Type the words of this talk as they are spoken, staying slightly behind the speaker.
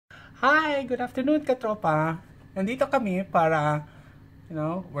Hi, good afternoon katropa. Nandito kami para,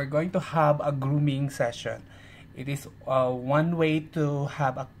 we're going to have a grooming session. It is one way to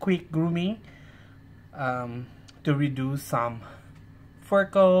have a quick grooming to reduce some fur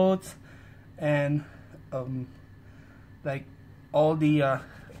coats and like all the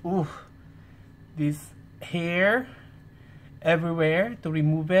this hair everywhere, to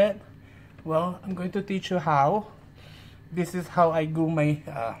remove it. Well, I'm going to teach you how. This is how I groom my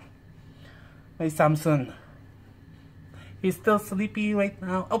my Samson. He's still sleepy right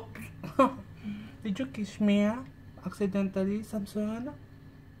now. Oh, did you kiss me accidentally, Samson?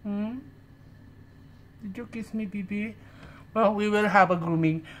 Did you kiss me, baby? Well, we will have a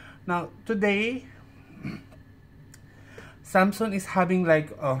grooming. Now, today, Samson is having like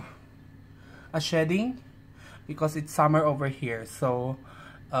a shedding because it's summer over here. So,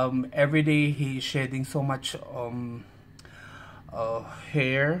 every day he's shedding so much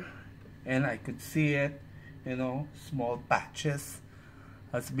hair, and I could see it, small patches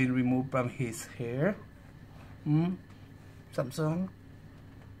has been removed from his hair. Samson,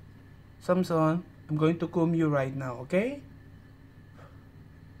 I'm going to comb you right now, okay?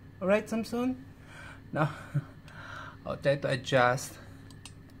 Alright, Samson? Now, I'll try to adjust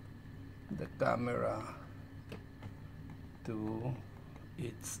the camera to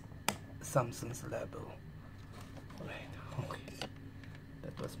its Samson's level. Alright, okay.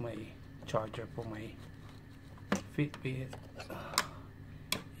 That was my charger for my Fitbit.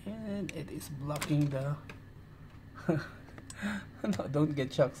 And it is blocking the... No, don't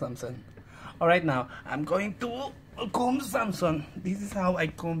get shocked, Samson. Alright, now, I'm going to comb Samson. This is how I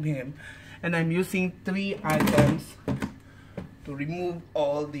comb him. And I'm using 3 items to remove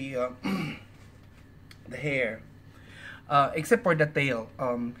all the the hair. Except for the tail.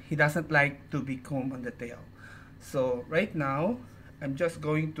 He doesn't like to be combed on the tail. So, right now, I'm just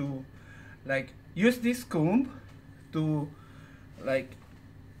going to use this comb to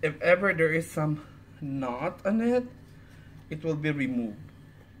if ever there is some knot on it, it will be removed.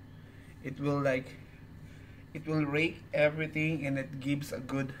 It will rake everything, and it gives a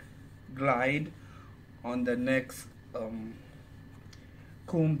good glide on the next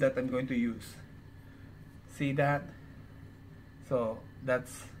comb that I'm going to use. See that? So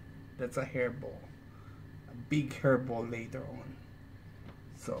that's a hairball, a big hairball later on.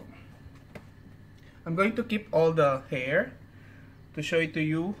 So I'm going to keep all the hair to show it to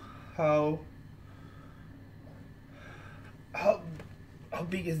you how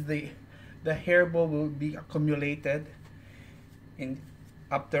big is the hairball will be accumulated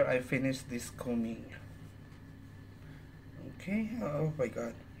after I finish this combing. Okay, oh my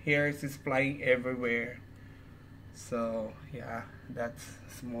god, hair is flying everywhere. So yeah, that's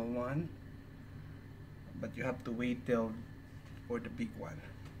a small one, but you have to wait till for the big one.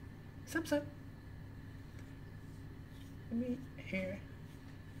 Samson, let me hair.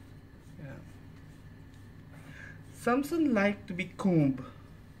 Yeah. Samson like to be combed,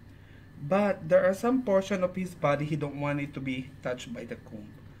 but there are some portion of his body he don't want it to be touched by the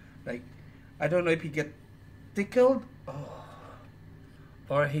comb. Like, I don't know if he get tickled,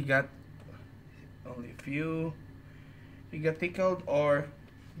 or he got only a few. He got tickled or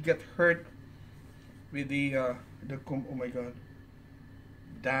get hurt with the comb. Oh my god,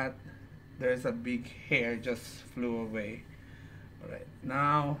 that there's a big hair just flew away. Alright,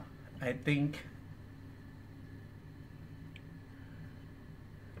 now I think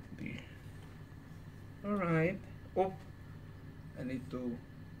alright. Oh, I need to.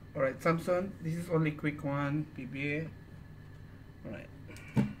 Alright, Samson, this is only quick one, baby. Alright.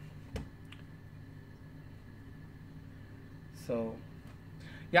 So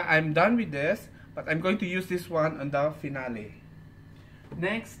yeah, I'm done with this, but I'm going to use this one on the finale.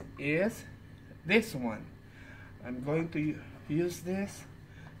 Next is this one. I'm going to use this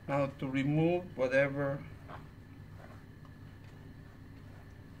now to remove whatever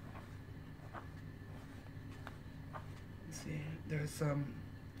see, there's some.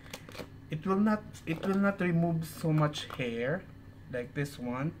 It will not remove so much hair like this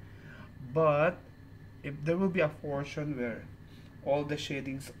one, but if there will be a portion where all the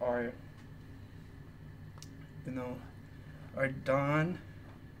shadings are are done.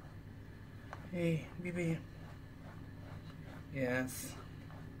 Hey baby, yes,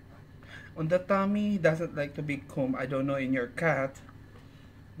 on the tummy he doesn't like to be combed. I don't know in your cat,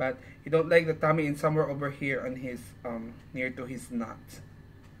 but he don't like the tummy in somewhere over here on his near to his nut.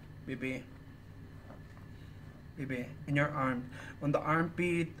 Baby, in your arm, on the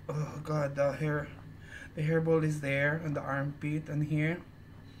armpit. Oh god, the hairball is there on the armpit and here.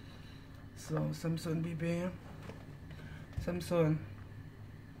 So Samson, baby, Samson,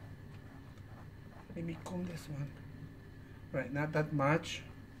 Let me comb this one. Right, not that much.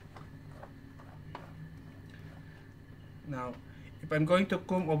 Now, if I'm going to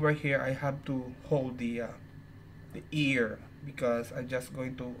comb over here, I have to hold the ear, because I'm just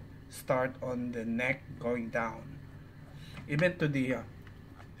going to start on the neck going down. Even to the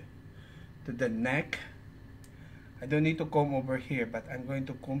neck, I don't need to comb over here, but I'm going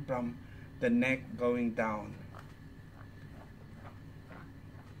to comb from the neck going down.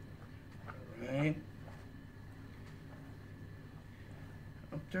 Alright.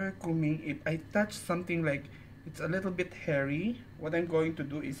 After combing, if I touch something like it's a little bit hairy, what I'm going to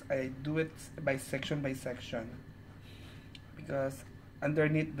do is I do it by section, because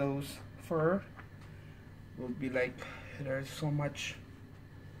underneath those fur will be like there's so much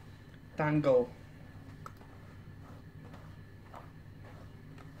tangle.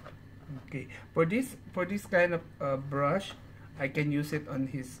 Okay, for this kind of brush, I can use it on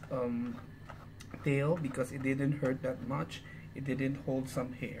his tail, because it didn't hurt that much. It didn't hold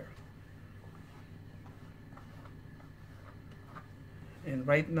some hair. And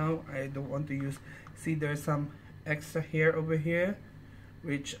right now I don't want to use, see there's some extra hair over here,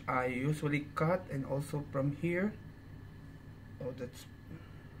 which I usually cut, and also from here. Oh, that's,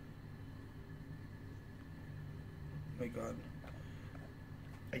 oh my god,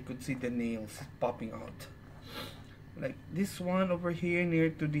 I could see the nails popping out. Like this one over here near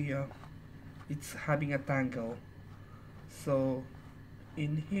to the it's having a tangle. So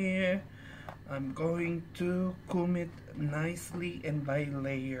in here I'm going to comb it nicely and by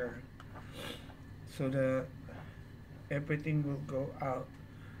layer, so that everything will go out.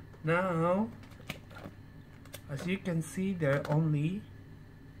 Now, as you can see, there are only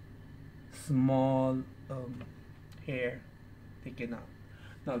small hair taken out.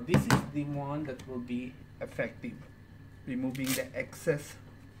 Now this is the one that will be effective, removing the excess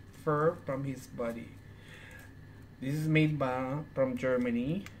fur from his body. This is made from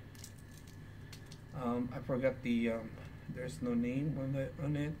Germany. I forgot the there's no name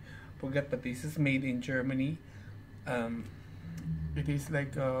on it. Forgot that this is made in Germany. It is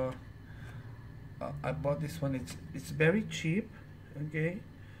like I bought this one. It's very cheap. Okay,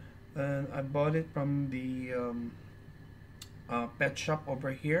 and I bought it from the pet shop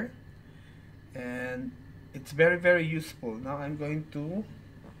over here, and it's very useful. Now I'm going to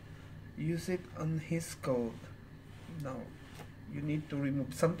use it on his coat. Now you need to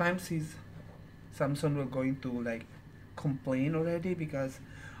remove. Sometimes Samson will going to like complain already, because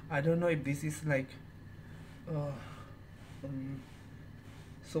I don't know if this is like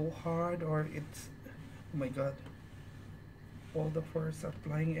so hard, or it's, oh my god, all the furs are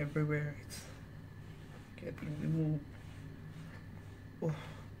flying everywhere. It's getting removed. Oh,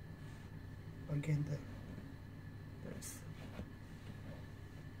 again there's.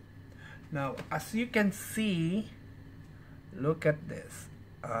 Now as you can see, look at this.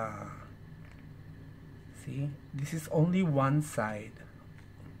 See, this is only one side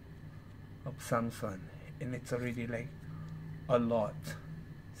of Samson, and it's already like a lot.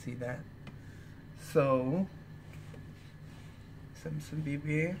 See that? So Samson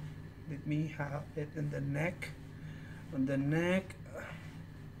baby, let me have it in the neck, on the neck,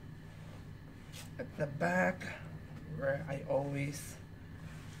 at the back, where I always,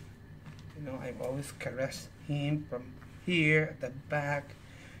 I always caress him from here at the back.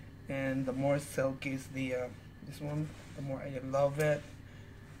 And the more silky is the this one, the more I love it.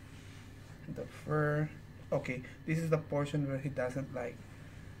 The fur. Okay, this is the portion where he doesn't like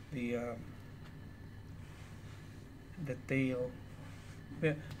the tail.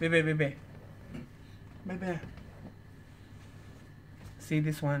 Baby. See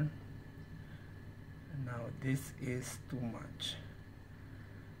this one? Now this is too much.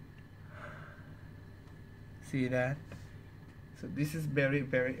 See that? So this is very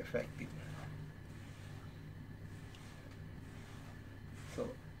effective. So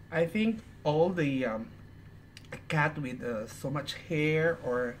I think all the a cat with so much hair,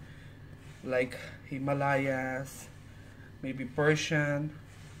 or like Himalayas, maybe Persian,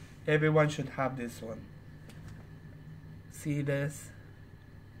 everyone should have this one. See this?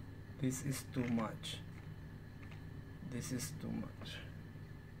 This is too much. This is too much.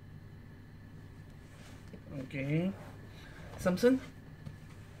 Okay. Samson?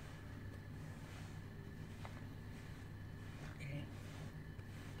 Okay.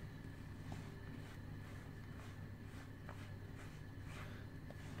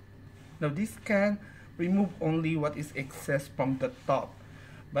 Now this can remove only what is excess from the top.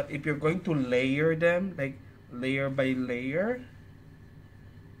 But if you're going to layer them, like layer by layer,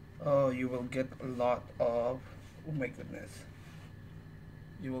 oh, you will get a lot of, oh my goodness.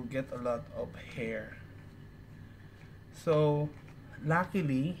 you will get a lot of hair. So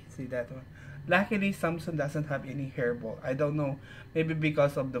luckily, see that one, luckily Samson doesn't have any hairball. I don't know, maybe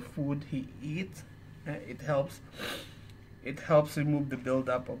because of the food he eats, it helps remove the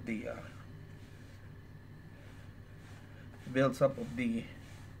buildup of the builds up of the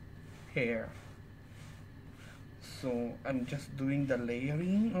hair. So I'm just doing the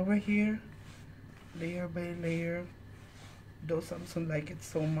layering over here, layer by layer, though Samson like it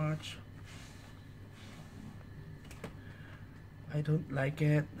so much. I don't like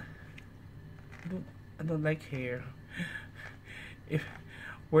it. I don't like hair. If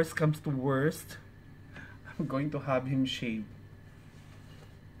worst comes to worst, I'm going to have him shave.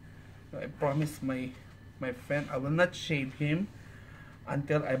 I promised my friend I will not shave him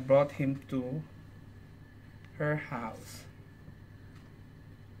until I brought him to her house,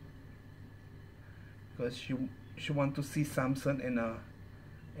 because she want to see Samson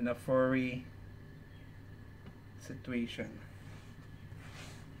in a furry situation.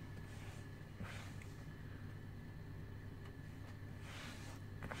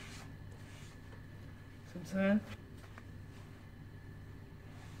 Samson,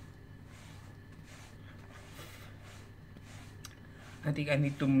 I think I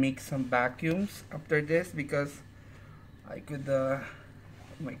need to make some vacuums after this, because I could oh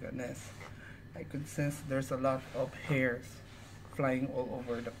my goodness, I could sense there's a lot of hairs flying all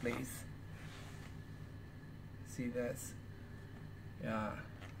over the place. See this? Yeah.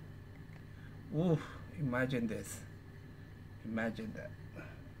 Ooh, imagine this. Imagine that.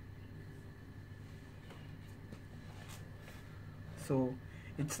 So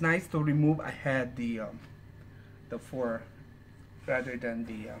it's nice to remove ahead the fur rather than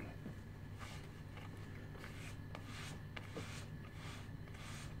the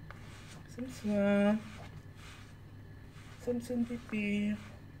Samson pipi.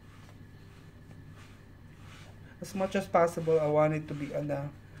 As much as possible, I want it to be on a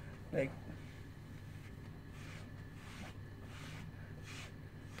like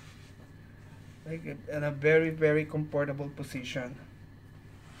in a very comfortable position.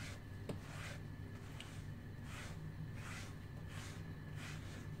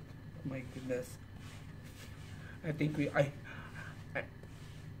 Oh my goodness. I think I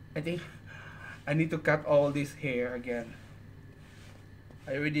think I need to cut all this hair again.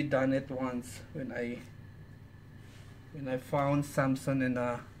 I already done it once when I found Samson in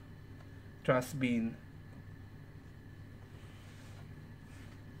a trash bin.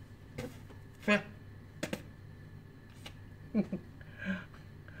 Oh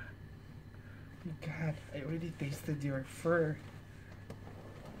God, I already tasted your fur.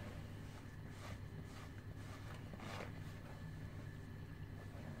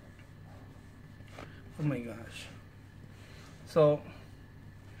 Oh my gosh. So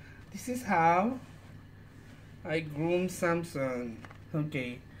this is how I groom Samson.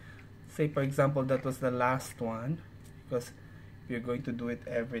 Okay, say for example that was the last one, because if you're going to do it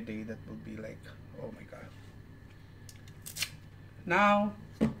every day, that will be like, oh my God. Now,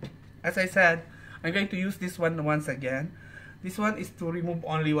 as I said, I'm going to use this one once again. This one is to remove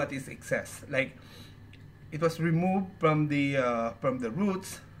only what is excess, like it was removed from the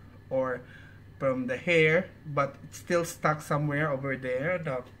roots or from the hair, but it's still stuck somewhere over there,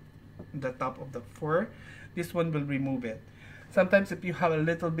 the top of the fur. This one will remove it. Sometimes if you have a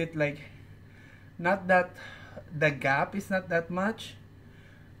little bit like, not that the gap is not that much,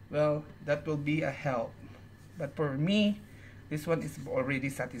 well, that will be a help. But for me, this one is already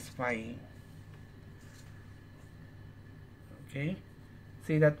satisfying. Okay,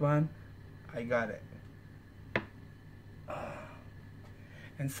 see that one? I got it.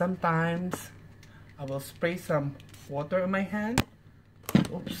 And sometimes I will spray some water in my hand.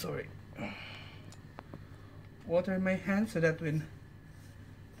 Oops, sorry. Water in my hand, so that when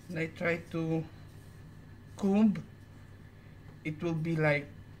I try to comb, it will be like,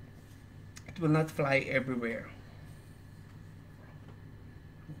 it will not fly everywhere.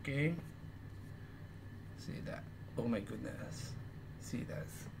 Okay, see that? Oh my goodness, see that?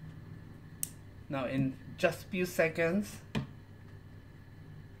 Now in just few seconds,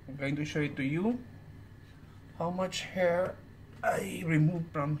 I'm going to show it to you how much hair I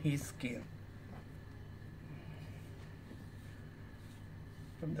removed from his skin.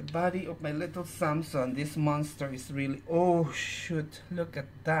 From the body of my little Samson, this monster is really, oh shoot, look at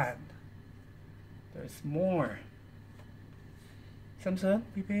that. There's more. Samson,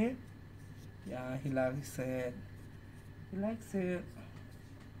 Pipe? Yeah, he likes it. He likes it.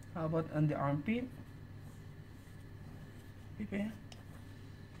 How about on the armpit? Pipe?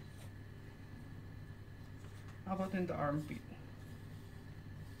 How about in the armpit?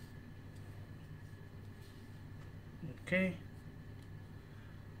 Okay.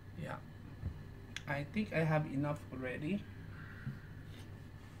 Yeah. I think I have enough already.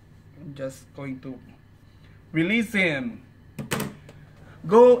 I'm just going to release him.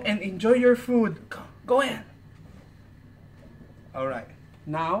 Go and enjoy your food. Go in. Alright.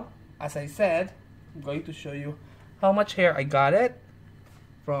 Now, as I said, I'm going to show you how much hair I got it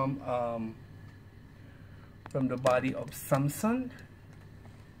from the body of Samson.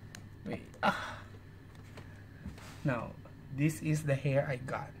 Wait. Now, this is the hair I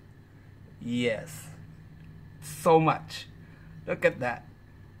got. Yes. So much. Look at that.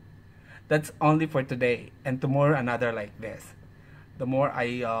 That's only for today. And tomorrow another like this. The more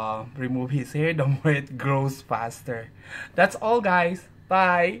I remove his hair, the more it grows faster. That's all, guys.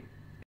 Bye.